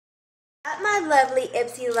My lovely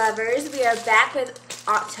Ipsy lovers, we are back with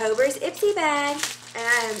October's Ipsy bag, and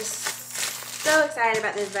I am so excited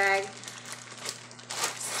about this bag.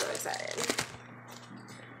 So excited.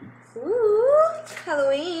 Ooh,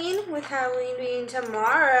 Halloween, with Halloween being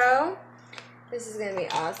tomorrow. This is gonna be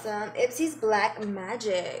awesome. Ipsy's Black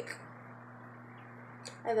Magic.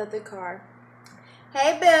 I love the car.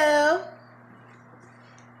 Hey, Boo.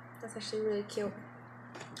 That's actually really cute.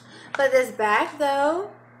 But this bag,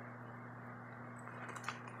 though,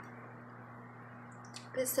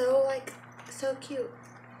 it's so cute.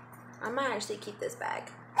 I might actually keep this bag.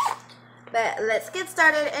 But let's get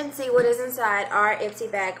started and see what is inside our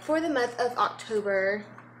Ipsy bag for the month of October.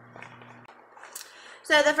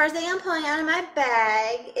 So the first thing I'm pulling out of my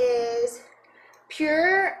bag is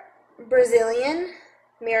Pure Brazilian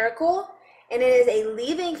Miracle, and it is a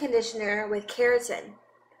leave-in conditioner with keratin.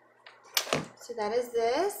 So that is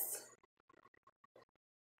this.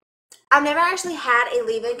 I've never actually had a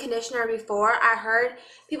leave-in conditioner before. I heard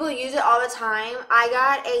people use it all the time. I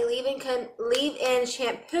got a leave-in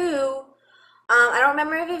shampoo. I don't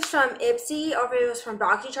remember if it was from Ipsy or if it was from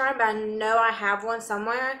BoxyCharm, but I know I have one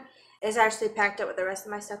somewhere. It's actually packed up with the rest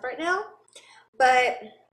of my stuff right now. But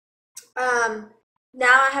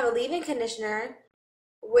now I have a leave-in conditioner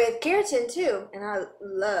with keratin too, and I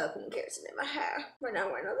love putting keratin in my hair. Right now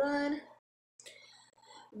I'm wearing a bun.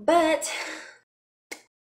 But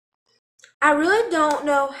I really don't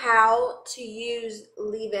know how to use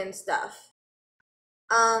leave-in stuff.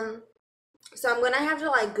 So I'm gonna have to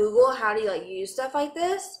like Google how to like use stuff like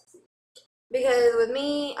this, because with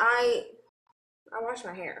me, I wash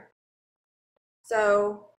my hair.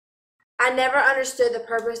 So I never understood the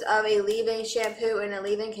purpose of a leave-in shampoo and a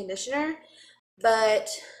leave-in conditioner, but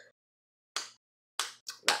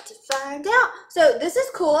about to find out. So this is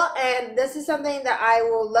cool, and this is something that I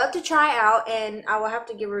will love to try out, and I will have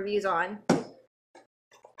to give reviews on.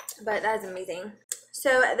 But that's amazing.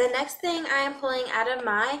 So the next thing I am pulling out of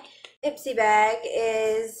my Ipsy bag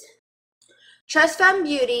is Trust Fund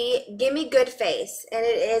Beauty Gimme Good Face, and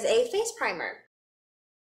it is a face primer.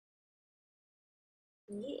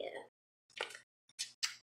 Yeah.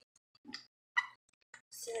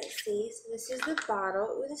 So let's see. So this is the bottle.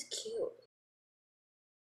 Ooh, that's cute.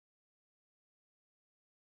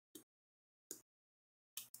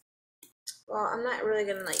 Well, I'm not really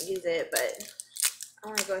gonna like use it, but I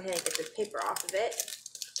want to go ahead and get the paper off of it.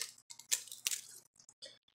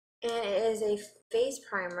 And it is a face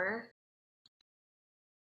primer.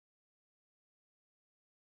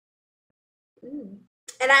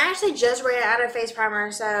 And I actually just ran out of face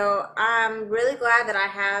primer, so I'm really glad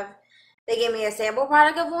that they gave me a sample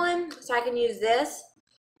product of one, so I can use this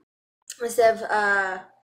instead of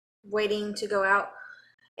waiting to go out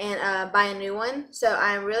and buy a new one. So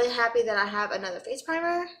I'm really happy that I have another face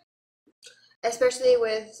primer, especially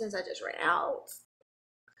since I just ran out.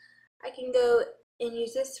 I can go and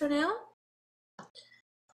use this for now.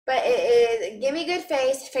 But it is Gimme Good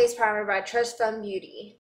Face Primer by Trust Fund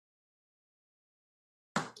Beauty.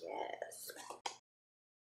 Yes.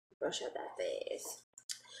 Brush out that face.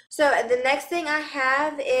 So the next thing I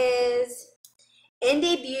have is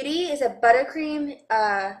Indie Beauty. Is a buttercream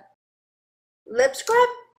lip scrub.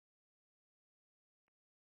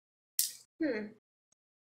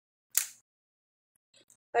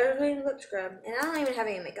 Buttercream lip scrub. And I don't even have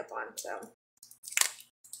any makeup on, so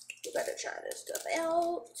we better try this stuff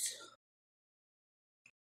out.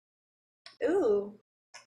 Ooh.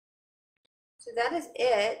 So that is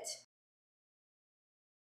it.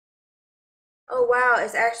 Oh wow,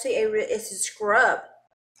 it's actually it's a scrub.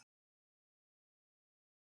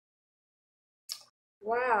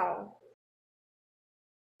 Wow.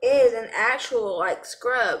 It is an actual like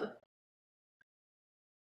scrub.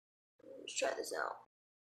 Let's try this out.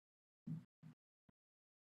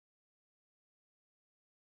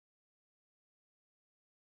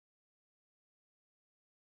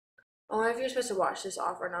 I wonder if you're supposed to wash this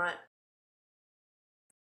off or not.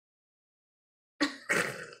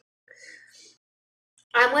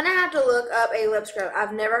 I'm gonna have to look up a lip scrub.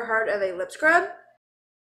 I've never heard of a lip scrub.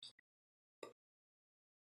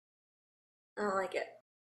 I don't like it.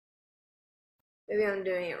 Maybe I'm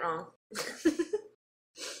doing it wrong.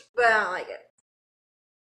 But I don't like it.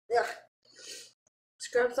 Ugh.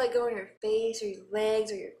 Scrubs like go on your face or your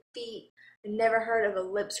legs or your feet. I've never heard of a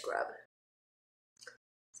lip scrub.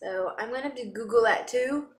 So I'm gonna have to Google that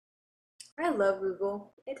too. I love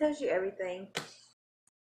Google. It tells you everything.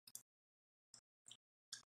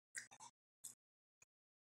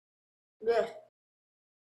 Ugh.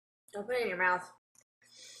 Don't put it in your mouth.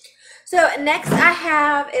 So next I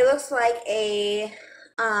have, it looks like a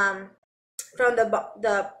from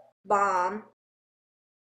the Bomb.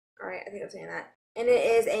 Alright, I think I'm saying that. And it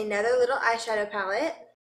is another little eyeshadow palette.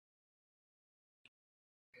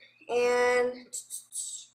 And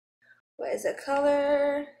what is the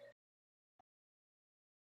color?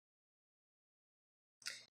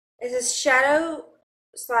 This is shadow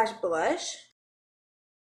slash blush.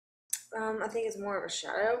 I think it's more of a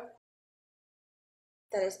shadow.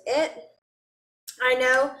 That is it. I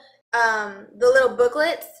know the little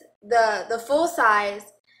booklets, the full size,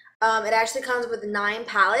 it actually comes with 9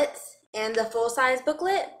 palettes in the full size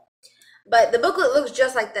booklet. But the booklet looks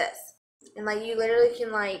just like this. And like you literally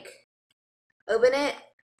can like open it.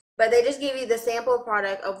 But they just give you the sample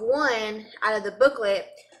product of 1 out of the booklet.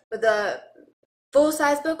 But the full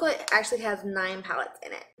size booklet actually has 9 palettes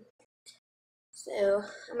in it. So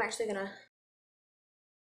I'm actually gonna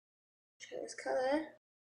try this color.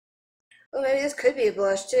 Oh, maybe this could be a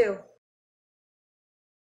blush too.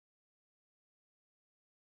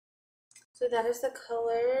 So that is the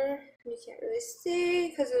color. You can't really see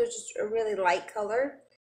because it was just a really light color.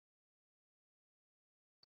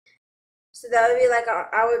 So that would be like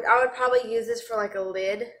I would probably use this for like a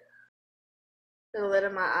lid, the lid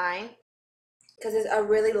of my eye, because it's a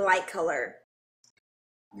really light color.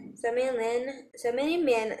 So many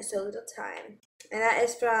men, so little time, and that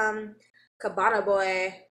is from Cabana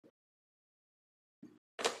Boy.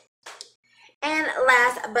 And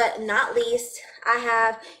last but not least, I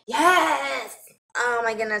have, yes! Oh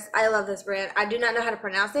my goodness, I love this brand. I do not know how to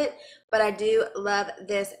pronounce it, but I do love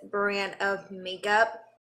this brand of makeup.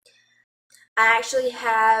 I actually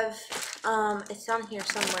have, it's on here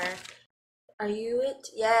somewhere. Are you it?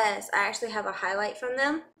 Yes, I actually have a highlight from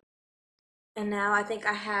them. And now I think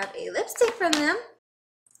I have a lipstick from them.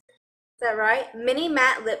 Is that right? Mini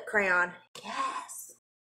Matte Lip Crayon. Yes.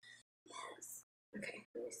 Yes. Okay,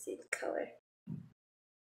 let me see the color.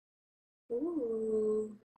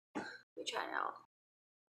 Ooh. Let me try it out.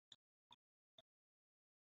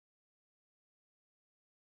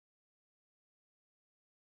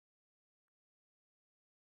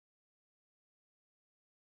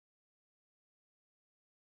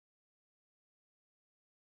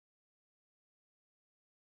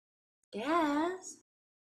 Yes.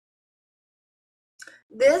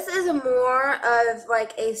 This is more of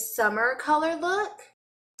like a summer color look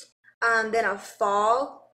than a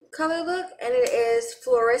fall color look, and it is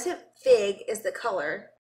Fluorescent Fig is the color.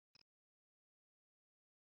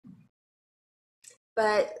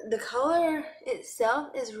 But the color itself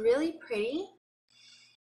is really pretty.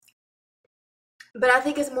 But I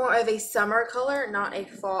think it's more of a summer color, not a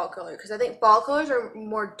fall color, because I think fall colors are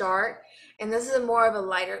more dark, and this is more of a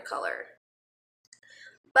lighter color.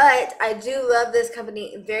 But I do love this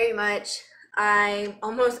company very much. I'm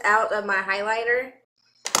almost out of my highlighter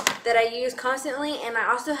that I use constantly, and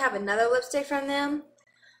I also have another lipstick from them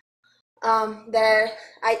that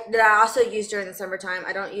I also use during the summertime.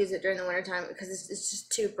 I don't use it during the wintertime because it's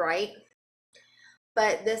just too bright.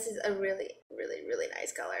 But this is a really, really, really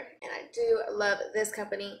nice color, and I do love this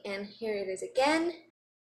company. And here it is again.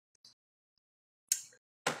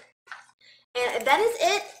 And that is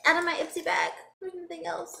it out of my Ipsy bag. There's nothing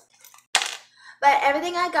else. But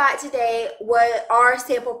everything I got today are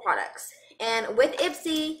sample products. And with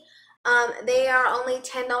Ipsy, they are only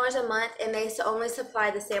 $10 a month, and they only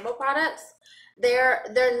supply the sample products. They're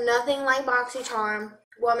nothing like BoxyCharm.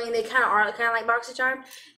 Well, I mean, they kind of are kind of like BoxyCharm.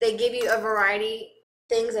 They give you a variety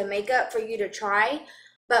things of makeup for you to try.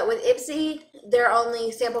 But with Ipsy, they're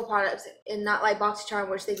only sample products and not like BoxyCharm,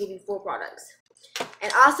 which they give you full products.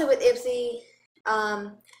 And also with Ipsy,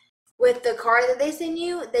 with the card that they send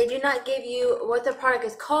you, they do not give you what the product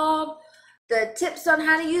is called, the tips on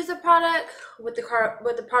how to use the product, what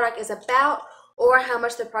the product is about, or how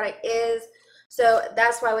much the product is. So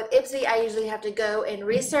that's why with Ipsy, I usually have to go and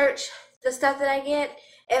research the stuff that I get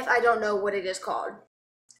if I don't know what it is called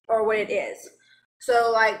or what it is.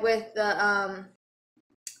 So like with the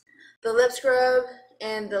lip scrub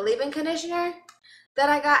and the leave-in conditioner that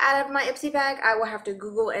I got out of my Ipsy bag, I will have to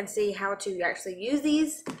Google and see how to actually use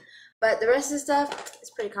these. But the rest of the stuff,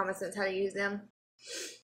 it's pretty common sense how to use them.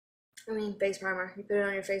 I mean, face primer. You put it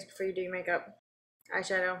on your face before you do your makeup.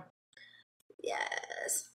 Eyeshadow.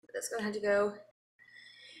 Yes. That's going to have to go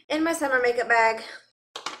in my summer makeup bag.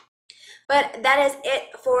 But that is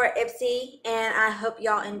it for Ipsy, and I hope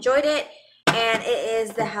y'all enjoyed it. And it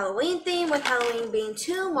is the Halloween theme, with Halloween being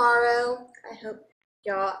tomorrow. I hope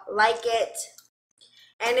y'all like it.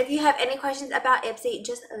 And if you have any questions about Ipsy,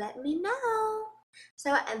 just let me know.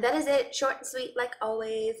 So, and that is it. Short and sweet like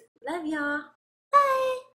always. Love y'all.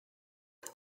 Bye.